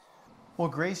Well,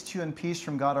 grace to you and peace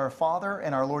from God our Father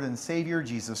and our Lord and Savior,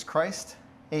 Jesus Christ.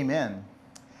 Amen.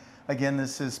 Again,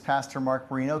 this is Pastor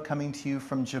Mark Marino coming to you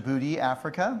from Djibouti,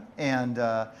 Africa. And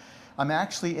I'm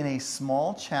actually in a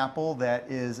small chapel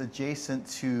that is adjacent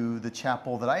to the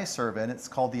chapel that I serve in. It's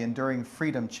called the Enduring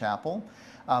Freedom Chapel.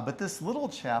 But this little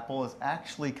chapel is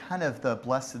actually kind of the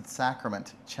Blessed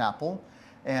Sacrament Chapel.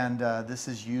 And this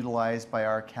is utilized by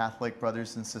our Catholic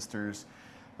brothers and sisters.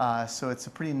 So it's a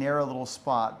pretty narrow little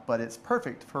spot, but it's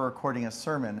perfect for recording a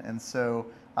sermon. And so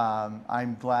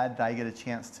I'm glad that I get a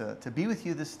chance to be with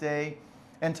you this day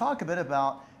and talk a bit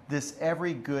about this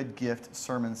Every Good Gift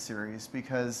sermon series,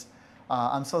 because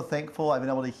I'm so thankful I've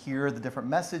been able to hear the different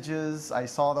messages. I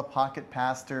saw the Pocket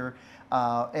Pastor,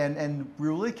 and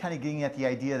we're really kind of getting at the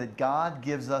idea that God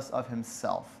gives us of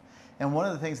himself. And one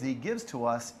of the things that he gives to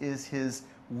us is his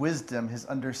wisdom, his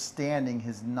understanding,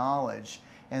 his knowledge.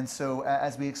 And so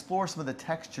as we explore some of the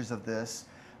textures of this,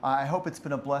 I hope it's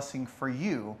been a blessing for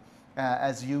you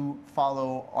as you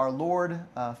follow our Lord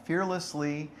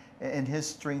fearlessly in his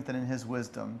strength and in his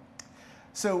wisdom.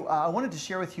 So I wanted to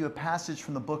share with you a passage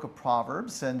from the book of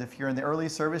Proverbs. And if you're in the early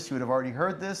service, you would have already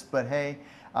heard this, but hey,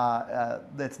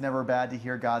 it's never bad to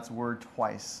hear God's word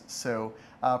twice. So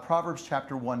Proverbs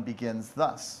chapter 1 begins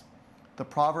thus. The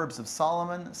Proverbs of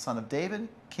Solomon, son of David,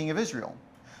 king of Israel.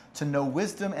 To know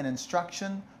wisdom and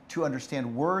instruction, to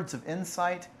understand words of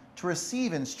insight, to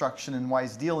receive instruction in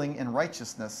wise dealing in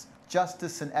righteousness,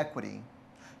 justice and equity,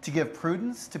 to give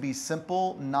prudence, to be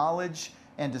simple, knowledge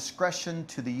and discretion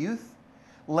to the youth.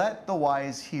 Let the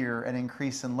wise hear and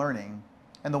increase in learning,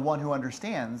 and the one who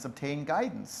understands obtain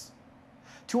guidance.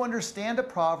 To understand a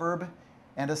proverb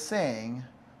and a saying,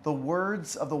 the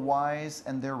words of the wise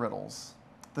and their riddles.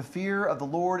 The fear of the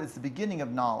Lord is the beginning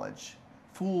of knowledge.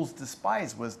 Fools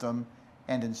despise wisdom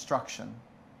and instruction.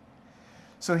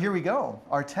 So here we go,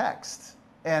 our text.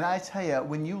 And I tell you,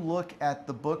 when you look at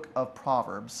the book of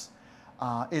Proverbs,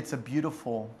 it's a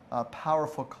beautiful,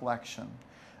 powerful collection.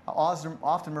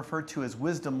 Often referred to as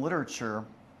wisdom literature.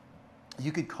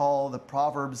 You could call the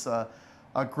Proverbs a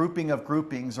grouping of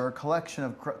groupings or a collection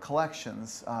of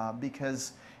collections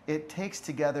because it takes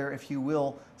together, if you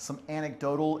will, some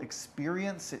anecdotal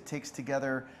experience. It takes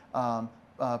together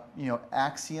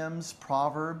axioms,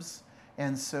 proverbs.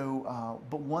 And so,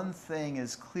 but one thing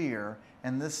is clear,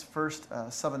 and this first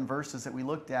 7 verses that we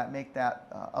looked at make that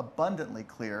abundantly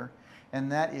clear,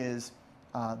 and that is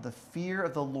the fear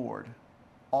of the Lord,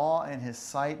 awe in his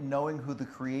sight, knowing who the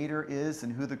Creator is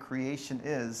and who the creation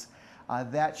is.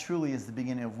 That truly is the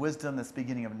beginning of wisdom, that's the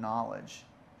beginning of knowledge.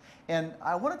 And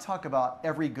I want to talk about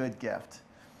every good gift.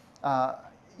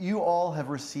 You all have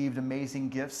received amazing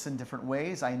gifts in different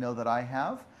ways. I know that I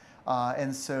have.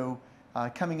 And so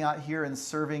coming out here and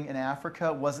serving in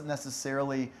Africa wasn't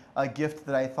necessarily a gift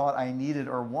that I thought I needed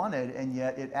or wanted, and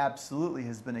yet it absolutely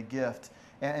has been a gift.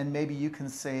 And maybe you can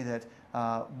say that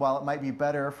while it might be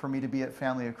better for me to be at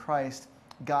Family of Christ,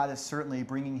 God is certainly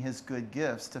bringing his good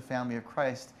gifts to Family of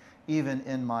Christ, even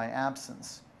in my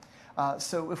absence.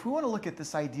 So if we want to look at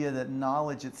this idea that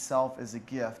knowledge itself is a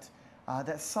gift,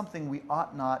 that's something we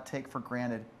ought not take for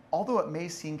granted, although it may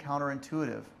seem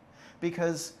counterintuitive,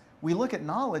 because we look at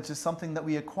knowledge as something that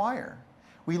we acquire.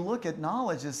 We look at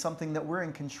knowledge as something that we're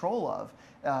in control of.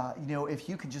 If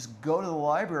you can just go to the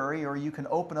library or you can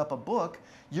open up a book,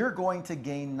 you're going to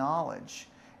gain knowledge.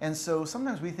 And so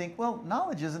sometimes we think, well,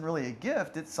 knowledge isn't really a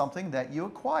gift. It's something that you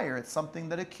acquire. It's something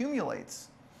that accumulates.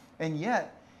 And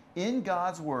yet, in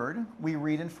God's Word, we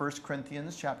read in 1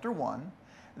 Corinthians chapter 1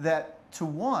 that to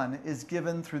one is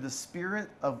given through the spirit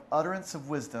of utterance of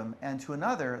wisdom, and to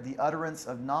another the utterance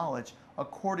of knowledge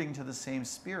according to the same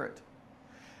Spirit.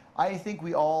 I think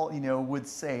we all, would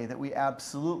say that we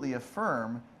absolutely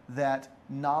affirm that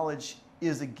knowledge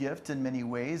is a gift in many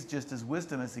ways, just as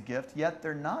wisdom is a gift, yet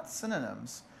they're not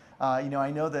synonyms. I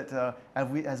know that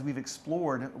as we've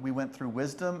explored, we went through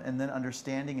wisdom and then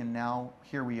understanding, and now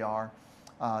here we are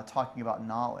talking about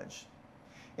knowledge.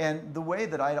 And the way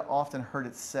that I often heard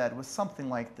it said was something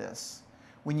like this.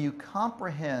 When you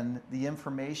comprehend the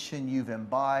information you've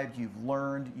imbibed, you've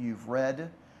learned, you've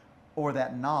read, or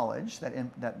that knowledge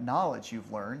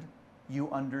you've learned,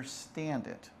 you understand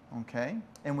it, okay?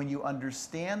 And when you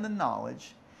understand the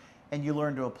knowledge and you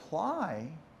learn to apply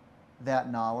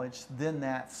that knowledge, then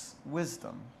that's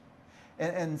wisdom.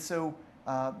 And so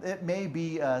it may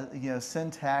be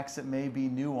syntax, it may be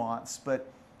nuance,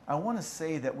 but I want to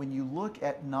say that when you look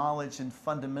at knowledge and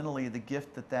fundamentally the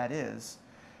gift that is,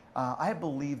 I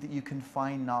believe that you can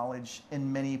find knowledge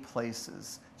in many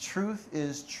places. Truth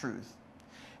is truth.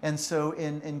 And so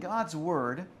in God's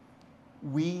Word,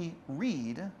 we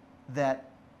read that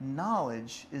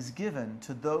knowledge is given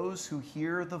to those who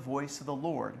hear the voice of the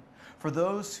Lord, for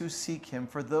those who seek him,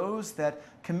 for those that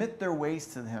commit their ways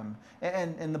to him.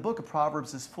 And the book of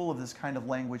Proverbs is full of this kind of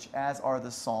language, as are the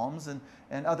Psalms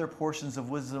and other portions of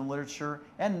wisdom literature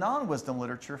and non-wisdom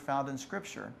literature found in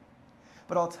Scripture.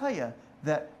 But I'll tell you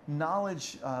that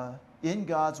knowledge in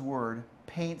God's Word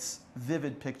paints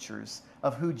vivid pictures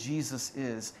of who Jesus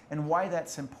is and why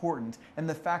that's important, and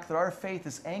the fact that our faith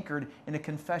is anchored in a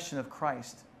confession of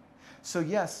Christ. So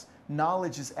yes,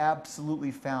 knowledge is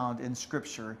absolutely found in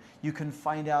Scripture. You can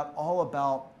find out all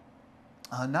about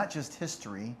not just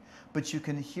history, but you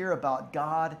can hear about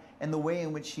God and the way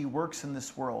in which he works in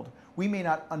this world. We may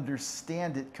not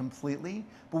understand it completely,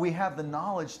 but we have the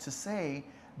knowledge to say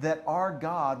that our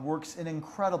God works in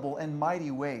incredible and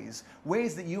mighty ways,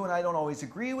 ways that you and I don't always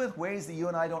agree with, ways that you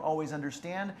and I don't always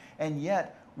understand, and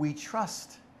yet we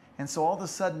trust. And so all of a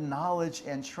sudden, knowledge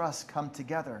and trust come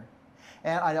together.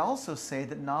 And I'd also say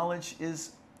that knowledge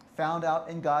is found out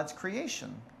in God's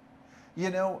creation. You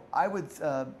know, I would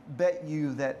bet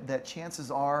you that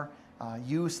chances are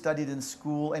you studied in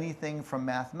school anything from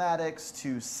mathematics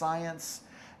to science,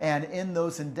 and in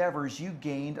those endeavors you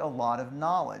gained a lot of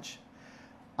knowledge.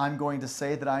 I'm going to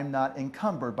say that I'm not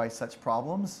encumbered by such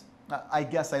problems. I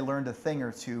guess I learned a thing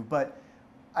or two, but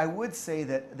I would say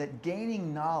that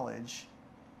gaining knowledge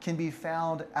can be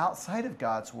found outside of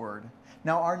God's Word.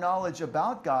 Now, our knowledge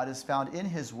about God is found in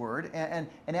his Word, and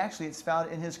actually it's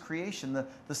found in his creation.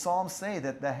 The Psalms say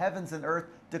that the heavens and earth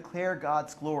declare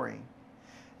God's glory.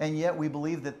 And yet we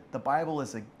believe that the Bible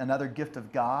is another gift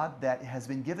of God that has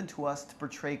been given to us to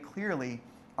portray clearly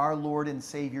our Lord and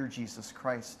Savior, Jesus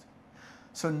Christ.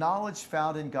 So knowledge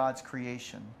found in God's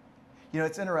creation. You know,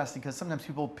 it's interesting because sometimes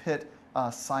people pit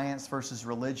science versus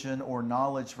religion or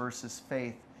knowledge versus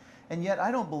faith. And yet I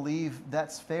don't believe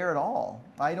that's fair at all.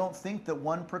 I don't think that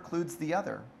one precludes the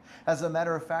other. As a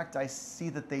matter of fact, I see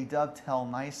that they dovetail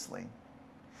nicely.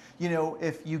 You know,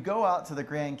 if you go out to the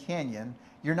Grand Canyon,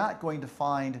 you're not going to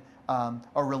find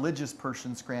a religious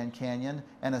person's Grand Canyon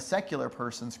and a secular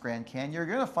person's Grand Canyon. You're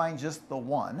going to find just the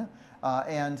one.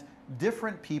 And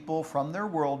different people from their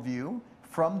worldview,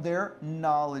 from their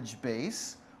knowledge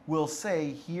base, will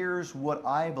say, here's what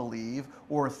I believe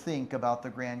or think about the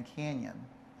Grand Canyon.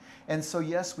 And so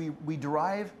yes, we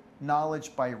derive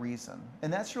knowledge by reason.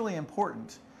 And that's really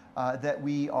important, that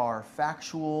we are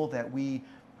factual, that we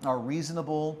are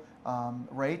reasonable,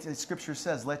 right? As Scripture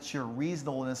says, let your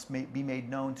reasonableness be made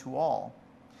known to all.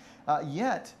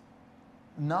 Yet,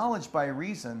 knowledge by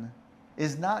reason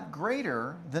is not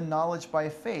greater than knowledge by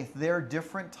faith. They're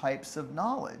different types of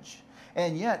knowledge.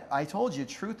 And yet, I told you,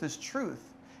 truth is truth.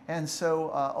 And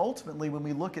so ultimately, when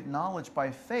we look at knowledge by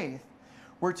faith,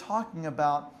 we're talking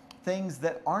about things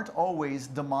that aren't always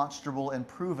demonstrable and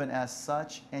proven as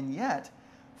such, and yet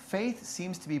faith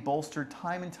seems to be bolstered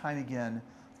time and time again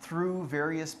through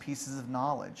various pieces of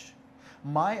knowledge.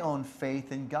 My own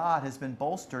faith in God has been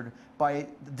bolstered by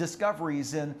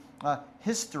discoveries in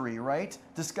history, right?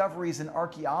 Discoveries in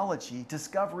archaeology,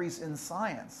 discoveries in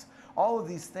science. All of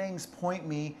these things point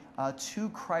me to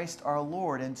Christ our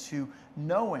Lord and to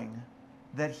knowing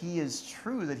that he is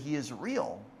true, that he is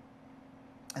real.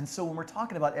 And so when we're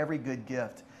talking about every good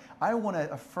gift, I want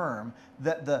to affirm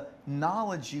that the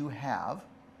knowledge you have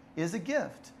is a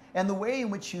gift. And the way in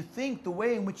which you think, the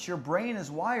way in which your brain is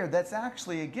wired, that's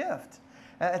actually a gift.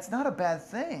 It's not a bad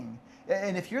thing.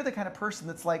 And if you're the kind of person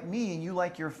that's like me and you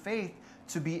like your faith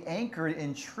to be anchored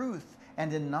in truth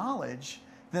and in knowledge,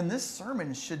 then this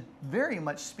sermon should very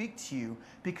much speak to you,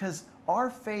 because our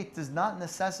faith does not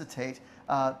necessitate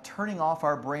turning off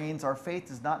our brains. Our faith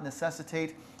does not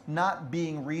necessitate not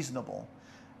being reasonable.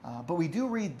 But we do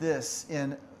read this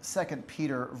in 2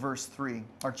 Peter verse 3,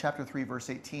 or chapter 3, verse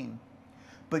 18.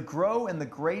 But grow in the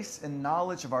grace and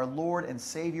knowledge of our Lord and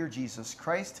Savior Jesus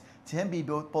Christ. To him be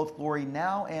both glory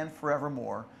now and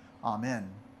forevermore. Amen.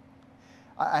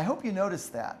 I hope you notice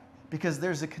that, because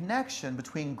there's a connection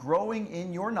between growing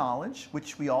in your knowledge,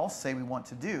 which we all say we want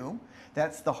to do.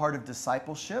 That's the heart of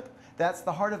discipleship. That's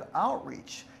the heart of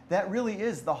outreach. That really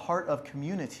is the heart of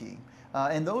community.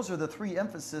 And those are the three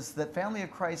emphases that Family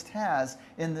of Christ has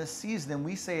in this season. And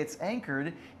we say it's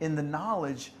anchored in the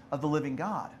knowledge of the living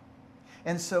God.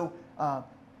 And so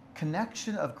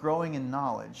connection of growing in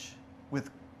knowledge with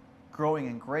growing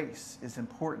in grace is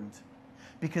important,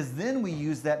 because then we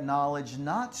use that knowledge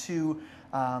not to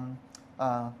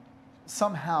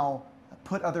somehow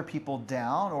put other people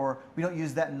down, or we don't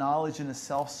use that knowledge in a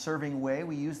self-serving way.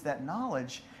 We use that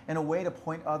knowledge in a way to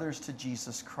point others to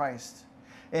Jesus Christ.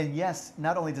 And yes,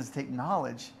 not only does it take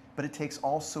knowledge, but it takes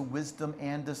also wisdom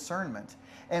and discernment.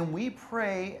 And we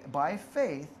pray by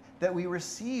faith that we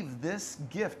receive this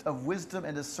gift of wisdom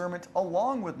and discernment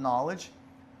along with knowledge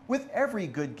with every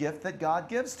good gift that God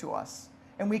gives to us.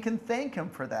 And we can thank Him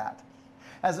for that.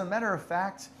 As a matter of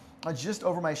fact, just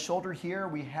over my shoulder here,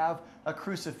 we have a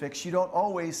crucifix. You don't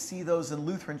always see those in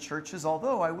Lutheran churches,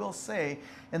 although I will say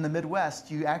in the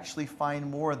Midwest, you actually find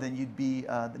more than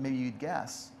maybe you'd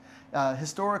guess.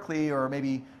 Historically, or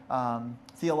maybe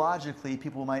theologically,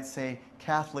 people might say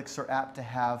Catholics are apt to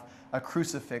have a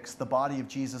crucifix, the body of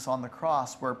Jesus on the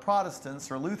cross, where Protestants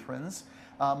or Lutherans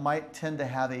might tend to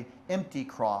have an empty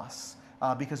cross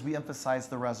because we emphasize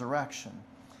the resurrection.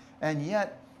 And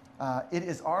yet, it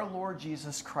is our Lord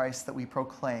Jesus Christ that we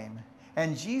proclaim.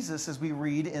 And Jesus, as we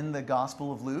read in the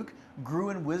Gospel of Luke, grew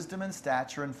in wisdom and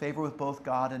stature and favor with both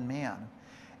God and man.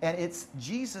 And it's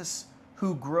Jesus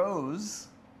who grows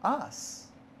us,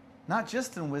 not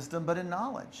just in wisdom, but in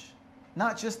knowledge.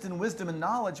 Not just in wisdom and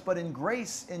knowledge, but in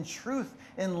grace, in truth,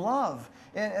 in love.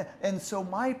 And so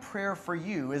my prayer for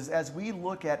you is, as we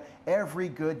look at every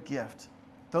good gift,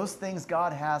 those things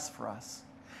God has for us,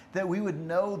 that we would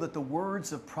know that the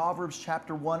words of Proverbs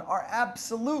chapter 1 are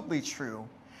absolutely true,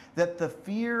 that the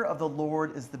fear of the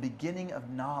Lord is the beginning of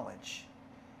knowledge,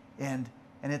 and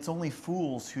it's only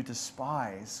fools who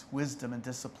despise wisdom and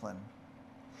discipline.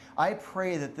 I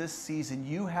pray that this season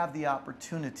you have the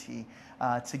opportunity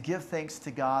to give thanks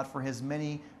to God for His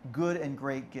many good and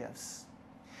great gifts.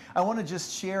 I want to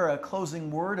just share a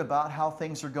closing word about how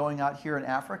things are going out here in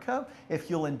Africa. If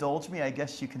you'll indulge me, I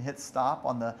guess you can hit stop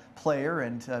on the player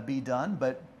and be done.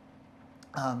 But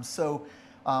I'm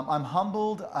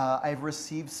humbled. I've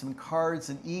received some cards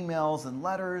and emails and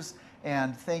letters,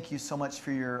 and thank you so much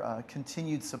for your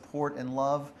continued support and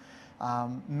love.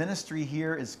 Ministry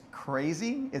here is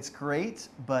crazy. It's great,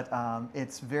 but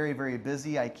it's very, very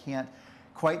busy. I can't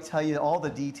quite tell you all the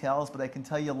details, but I can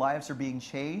tell you lives are being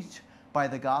changed by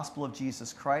the gospel of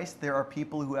Jesus Christ. There are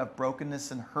people who have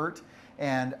brokenness and hurt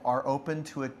and are open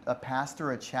to a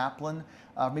pastor, a chaplain,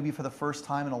 maybe for the first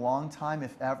time in a long time,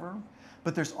 if ever.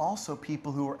 But there's also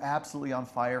people who are absolutely on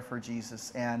fire for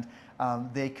Jesus, and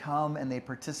they come and they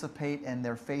participate, and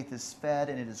their faith is fed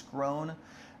and it has grown.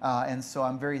 And so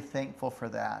I'm very thankful for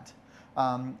that.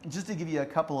 Just to give you a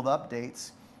couple of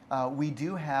updates, we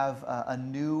do have a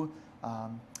new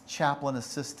chaplain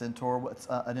assistant, or what's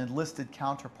an enlisted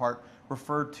counterpart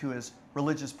referred to as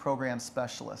religious program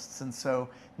specialists. And so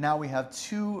now we have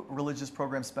 2 religious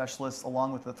program specialists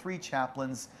along with the 3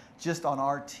 chaplains just on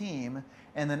our team.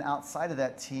 And then outside of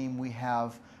that team, we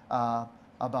have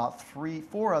about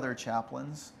 4 other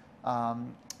chaplains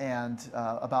and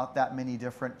about that many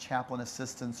different chaplain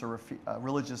assistants or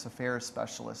religious affairs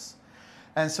specialists.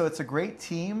 And so it's a great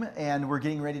team, and we're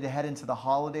getting ready to head into the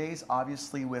holidays,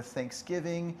 obviously with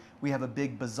Thanksgiving. We have a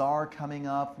big bazaar coming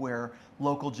up where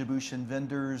local Djiboutian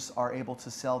vendors are able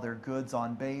to sell their goods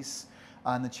on base,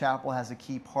 and the chapel has a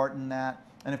key part in that.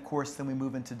 And of course, then we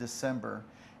move into December.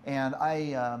 And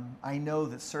I know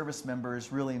that service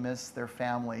members really miss their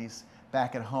families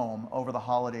back at home over the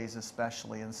holidays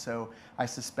especially, and so I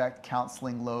suspect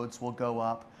counseling loads will go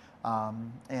up,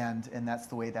 and that's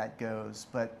the way that goes.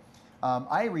 But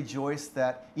I rejoice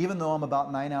that even though I'm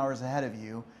about 9 hours ahead of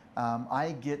you,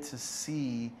 I get to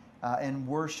see and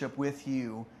worship with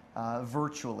you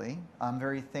virtually. I'm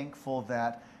very thankful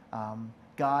that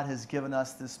God has given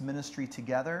us this ministry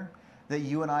together, that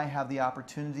you and I have the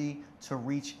opportunity to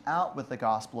reach out with the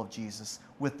gospel of Jesus,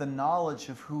 with the knowledge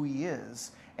of who He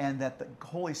is, and that the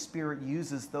Holy Spirit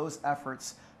uses those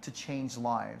efforts to change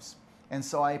lives. And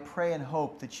so I pray and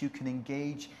hope that you can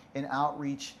engage in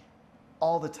outreach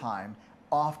all the time,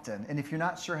 often. And if you're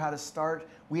not sure how to start,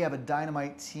 we have a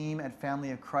dynamite team at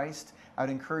Family of Christ. I would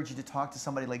encourage you to talk to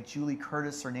somebody like Julie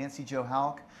Curtis or Nancy Jo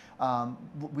Hauk.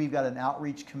 We've got an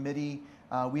outreach committee.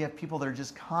 We have people that are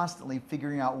just constantly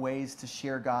figuring out ways to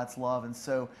share God's love. And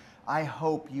so I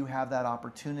hope you have that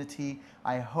opportunity.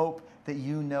 I hope that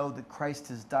you know that Christ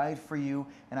has died for you.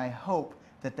 And I hope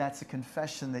that that's a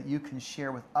confession that you can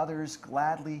share with others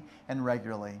gladly and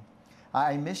regularly.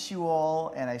 I miss you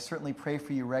all, and I certainly pray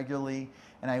for you regularly,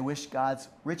 and I wish God's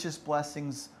richest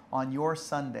blessings on your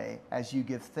Sunday as you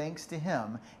give thanks to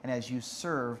Him and as you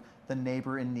serve the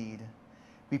neighbor in need.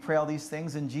 We pray all these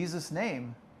things in Jesus'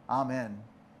 name. Amen.